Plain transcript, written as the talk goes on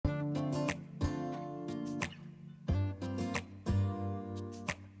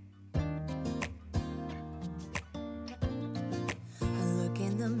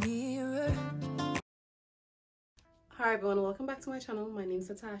Hi everyone, welcome back to my channel. My name is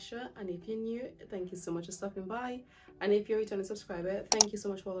Natasha, and if you're new, thank you so much for stopping by. And if you're a returning subscriber, thank you so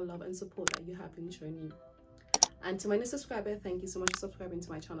much for all the love and support that you have been showing me. And to my new subscriber, thank you so much for subscribing to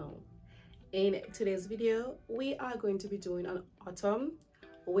my channel. In today's video, we are going to be doing an autumn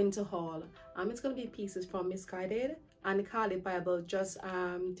winter haul. It's going to be pieces from Misguided, and CARLI BYBEL just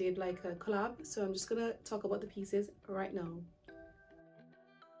did like a collab, so I'm just going to talk about the pieces right now.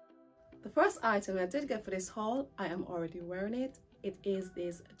 The first item I did get for this haul, I am already wearing it. It is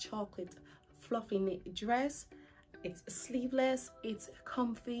this chocolate fluffy knit dress. It's sleeveless, it's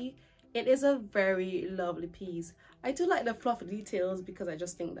comfy. It is a very lovely piece. I do like the fluffy details because I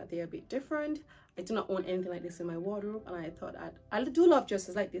just think that they're a bit different. I do not own anything like this in my wardrobe, and I thought I do love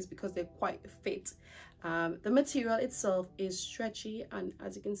dresses like this because they're quite fit. The material itself is stretchy, and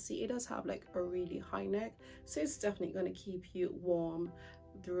as you can see, it does have like a really high neck, so it's definitely going to keep you warm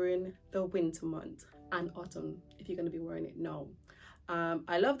during the winter month and autumn if you're going to be wearing it now.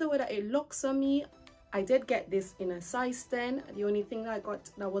 I love the way that it looks on me. I did get this in a size 10. The only thing that I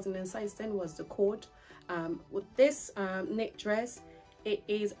got that wasn't in a size 10 was the coat. With this knit dress, it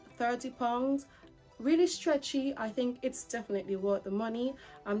is £30. Really stretchy. I think it's definitely worth the money.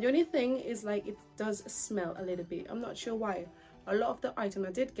 The only thing is like it does smell a little bit. I'm not sure why. A lot of the items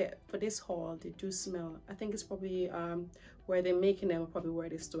I did get for this haul, they do smell. I think it's probably where they're making them or probably where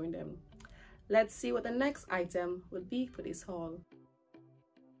they're storing them. Let's see what the next item will be for this haul.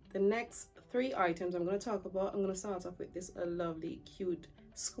 The next three items I'm going to talk about, I'm going to start off with this lovely cute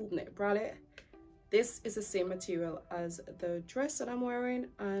scoop neck bralette. This is the same material as the dress that I'm wearing,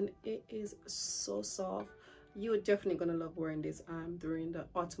 and it is so soft. You're definitely going to love wearing this during the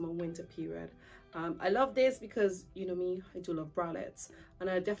autumn and winter period. I love this because, you know me, I do love bralettes, and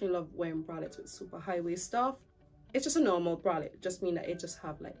I definitely love wearing bralettes with super high waist stuff. It's just a normal bralette, just mean that it just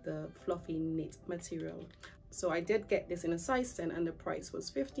have like the fluffy knit material. So I did get this in a size 10 and the price was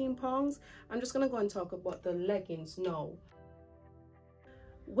 £15. I'm just going to go and talk about the leggings now.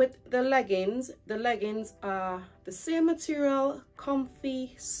 With the leggings are the same material,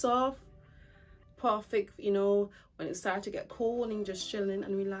 comfy, soft, perfect, you know, when it starts to get cold and you're just chilling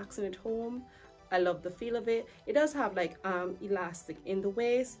and relaxing at home. I love the feel of it. It does have like elastic in the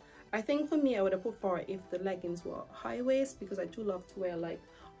waist. I think for me, I would have preferred if the leggings were high waist, because I do love to wear like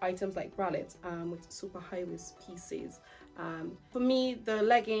items like bralettes with super high waist pieces. For me, the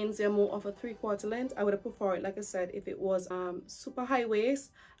leggings are more of a 3/4 length. I would have preferred, like I said, if it was super high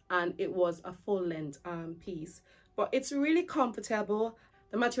waist and it was a full length piece. But it's really comfortable.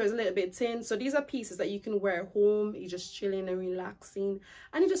 The material is a little bit thin, so these are pieces that you can wear home. You're just chilling and relaxing,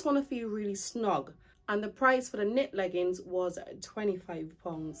 and you just want to feel really snug. And the price for the knit leggings was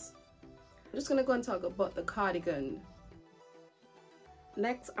 £25. I'm just going to go and talk about the cardigan.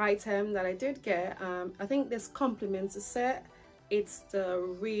 Next item that I did get, I think this complements the set. It's the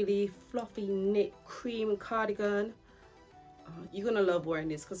really fluffy knit cream cardigan. You're gonna love wearing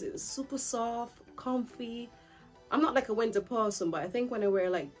this because it's super soft, comfy. I'm not like a winter person, but I think when I wear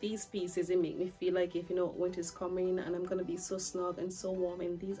like these pieces, it make me feel like, if you know, winter's coming and I'm gonna be so snug and so warm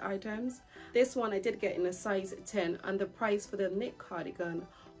in these items. This one I did get in a size 10, and the price for the knit cardigan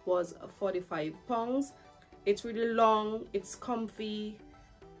was £45. It's really long, it's comfy,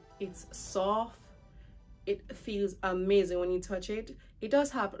 it's soft, it feels amazing when you touch it. It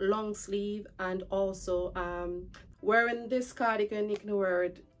does have long sleeve, and also wearing this cardigan, you can wear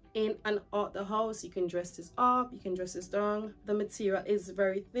it in and out the house. You can dress this up, you can dress this down. The material is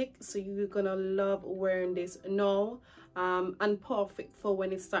very thick, so you're gonna love wearing this now, and perfect for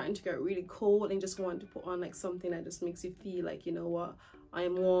when it's starting to get really cold and just want to put on like something that just makes you feel like, you know what, I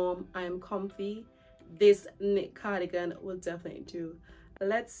am warm, I am comfy. This knit cardigan will definitely do.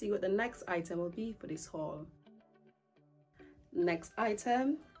 Let's see what the next item will be for this haul. Next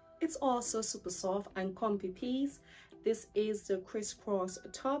item, it's also super soft and comfy piece. This is the crisscross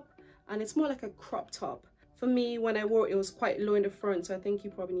top, and it's more like a crop top. For me, when I wore it, it was quite low in the front, so I think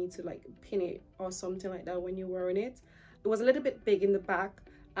you probably need to like pin it or something like that when you're wearing it. It was a little bit big in the back,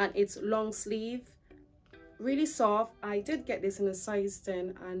 and it's long sleeve, really soft. I did get this in a size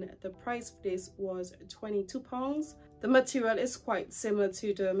 10, and the price for this was £22. The material is quite similar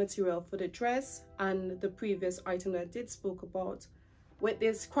to the material for the dress and the previous item that I did spoke about. With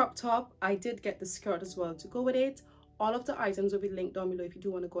this crop top, I did get the skirt as well to go with it. All of the items will be linked down below if you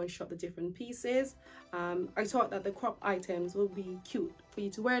do want to go and shop the different pieces. I thought that the crop items will be cute for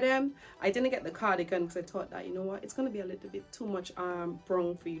you to wear them. I didn't get the cardigan because I thought that, you know what, it's going to be a little bit too much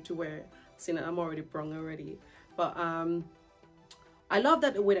brown for you to wear, seeing that I'm already brown already. But I love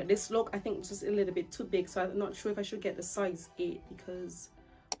that the way that this look. I think it's just a little bit too big, so I'm not sure if I should get the size 8 because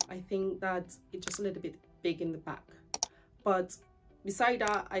I think that it's just a little bit big in the back. but beside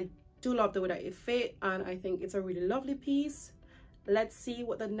that, I do love the way that it fit, and I think it's a really lovely piece. Let's see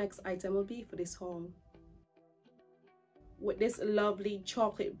what the next item will be for this haul. With this lovely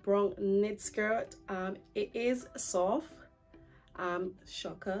chocolate brown knit skirt, it is soft.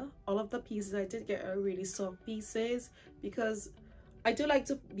 Shocker, all of the pieces I did get are really soft pieces, because I do like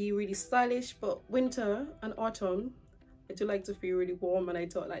to be really stylish, but winter and autumn I do like to feel really warm, and I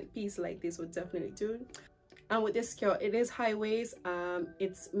thought like pieces like this would definitely do. And with this skirt, it is high waist,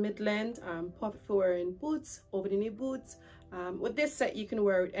 it's mid-length, perfect for wearing boots, over the knee boots. With this set, you can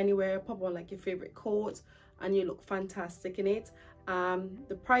wear it anywhere, pop on like your favorite coat, and you look fantastic in it.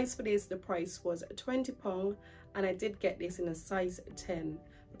 The price for this, the price was £20, and I did get this in a size 10.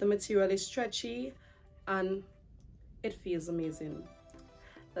 The material is stretchy and it feels amazing.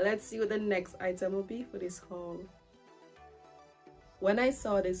 Let's see what the next item will be for this haul. When I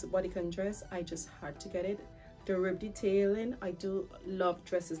saw this bodycon dress, I just had to get it. The rib detailing, I do love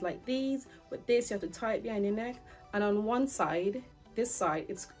dresses like these. With this, you have to tie it behind your neck, and on one side, this side,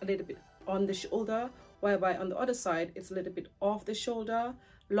 it's a little bit on the shoulder, whereby on the other side, it's a little bit off the shoulder.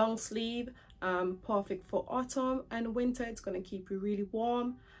 Long sleeve, perfect for autumn and winter. It's going to keep you really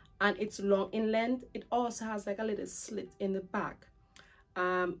warm, and it's long in length. It also has like a little slit in the back.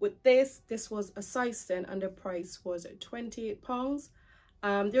 With this was a size 10, and the price was £28.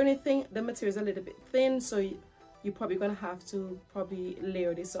 The only thing, the material is a little bit thin, so you're probably gonna have to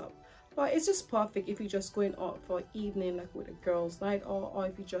layer this up, but it's just perfect if you're just going out for evening, like with a girls' night, or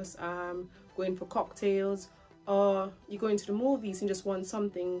if you're just going for cocktails, or you're going to the movies and just want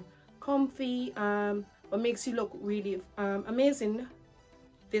something comfy but makes you look really amazing.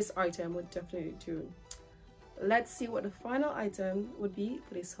 This item would definitely do. Let's see what the final item would be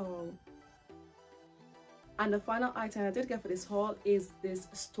for this haul. And the final item I did get for this haul is this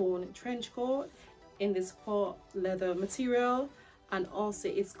stone trench coat in this faux leather material, and also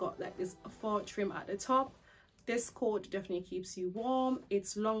it's got like this faux trim at the top. This coat definitely keeps you warm.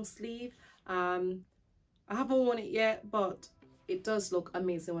 It's long sleeve. I haven't worn it yet, but it does look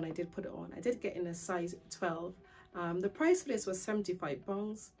amazing when I did put it on. I did get in a size 12. The price for this was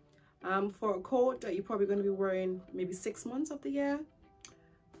 £75. For a coat that you're probably going to be wearing maybe 6 months of the year.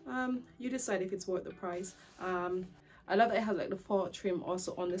 You decide if it's worth the price. I love that it has like the faux trim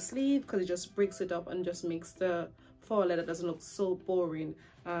also on the sleeve, because it just breaks it up and just makes the faux leather doesn't look so boring.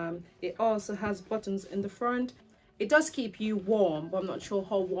 It also has buttons in the front. It does keep you warm, but I'm not sure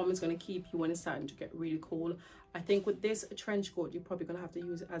how warm it's going to keep you when it's starting to get really cold. I think with this trench coat, you're probably going to have to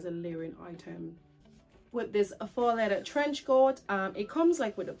use it as a layering item. With this faux leather trench coat, it comes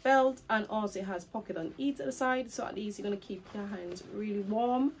like with a belt, and also it has pocket on each side, so at least you're going to keep your hands really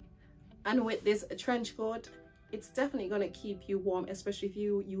warm. And with this trench coat, it's definitely going to keep you warm, especially if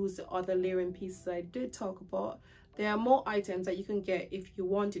you use the other layering pieces I did talk about. There are more items that you can get if you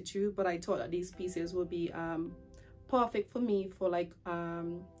wanted to, but I thought that these pieces would be perfect for me for like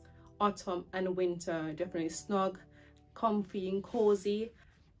autumn and winter. Definitely snug, comfy and cozy.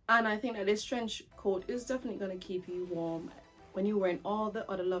 And I think that this trench coat is definitely going to keep you warm when you're wearing all the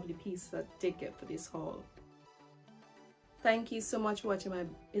other lovely pieces that I did get for this haul. Thank you so much for watching my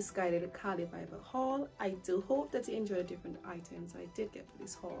misguided CARLI Bible haul. I do hope that you enjoyed the different items I did get for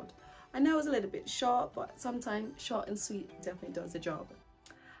this haul. I know it was a little bit short, but sometimes short and sweet definitely does the job.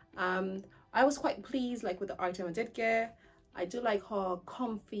 I was quite pleased like with the item I did get. I do like how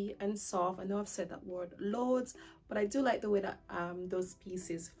comfy and soft. I know I've said that word loads, but I do like the way that those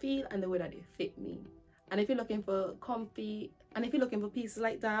pieces feel and the way that they fit me. And if you're looking for comfy, and if you're looking for pieces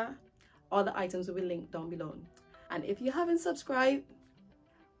like that, all the items will be linked down below. And if you haven't subscribed,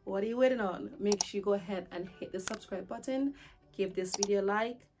 what are you waiting on? Make sure you go ahead and hit the subscribe button, give this video a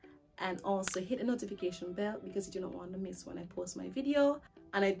like, and also hit the notification bell, because you do not want to miss when I post my video.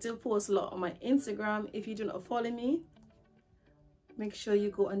 And I do post a lot on my Instagram. If you do not follow me, make sure you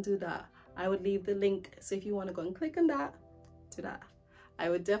go and do that. I would leave the link, so if you want to go and click on that, do that. I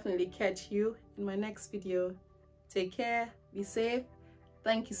would definitely catch you in my next video. Take care, be safe.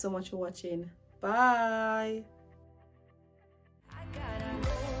 Thank you so much for watching. Bye.